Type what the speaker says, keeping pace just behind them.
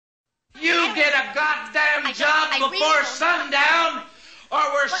before sundown, or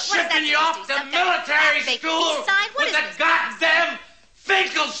we're shipping you off to military school with a goddamn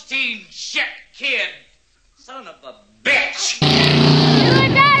Finkelstein shit kid. Son of a bitch.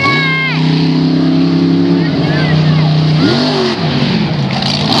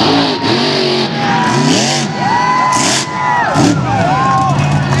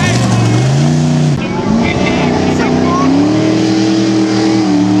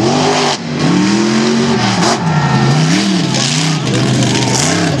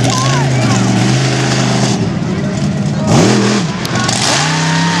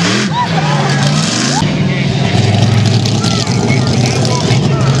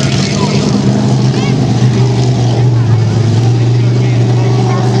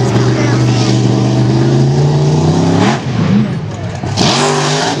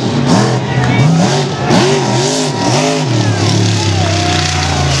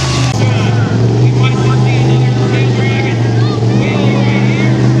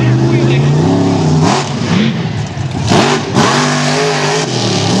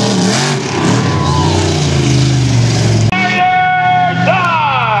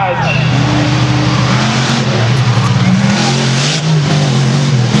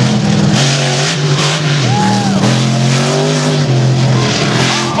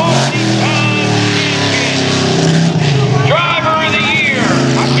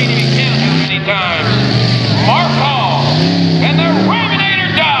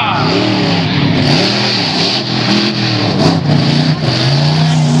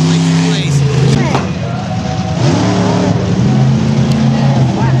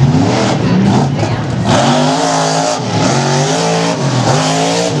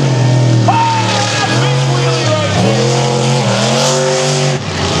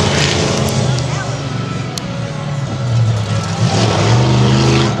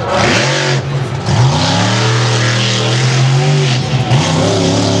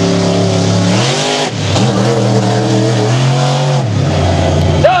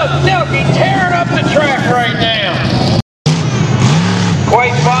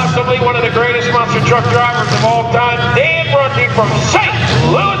 One of the greatest monster truck drivers of all time, Dan Runty from St.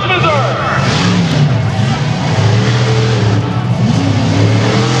 Louis, Missouri.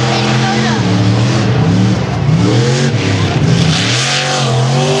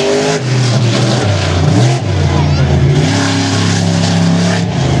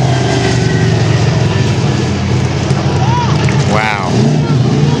 Wow.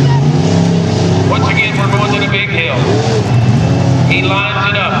 Once again, we're going to the big hill. He lines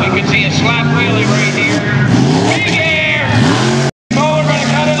it up. We can see a slap wheelie right here. Big air! Oh, we're going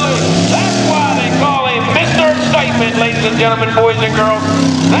to cut it loose. That's why they call him Mr. Excitement, ladies and gentlemen, boys and girls.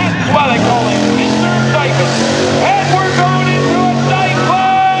 That's why they call him Mr. Excitement. And we're going into a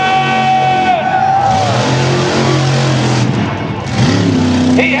cyclone!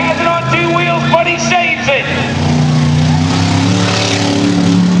 He has it on two wheels, but he saves it.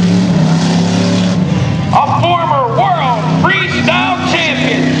 A former world freestyle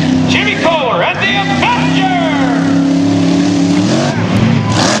champion, Jimmy Kohler and the Avenger!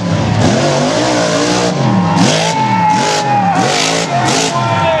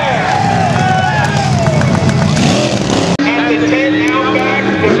 At the 10 Outback,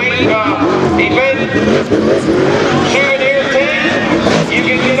 the main event, souvenir tent, you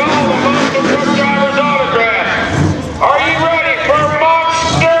can get all the monster truck drivers' autographs. Are you ready for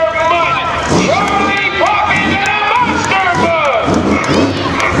Monster Mutt? Charlie Pocket and a Monster Bug!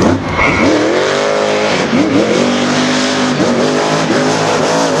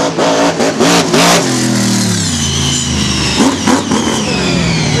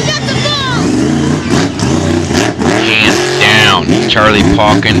 Hands down, Charlie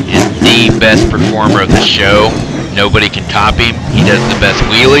Pauken is the best performer of the show. Nobody can top him. He does the best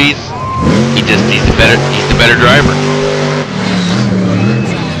wheelies. He's the better driver.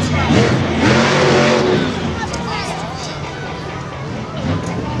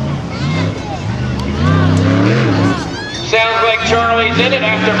 Sounds like Charlie's in it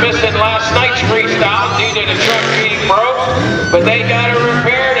after missing last night's freestyle due to the truck being broke, but they got it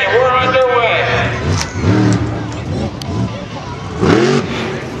repaired and we're underway.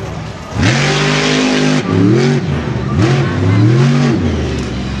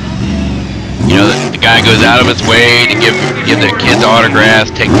 You know, the guy goes out of his way to give the kids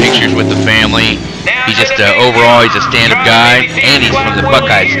autographs, take pictures with the family. He's just overall, he's a stand-up guy, and he's from the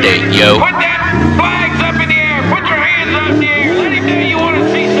Buckeye State, yo. Put that flags up in the air. Put your hands up in the air. Let him know you want to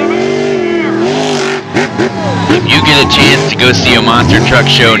see some air. If you get a chance to go see a monster truck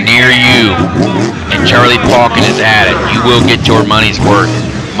show near you, and Charlie Pauken is at it, you will get your money's worth.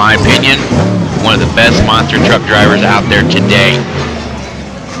 in my opinion, one of the best monster truck drivers out there today.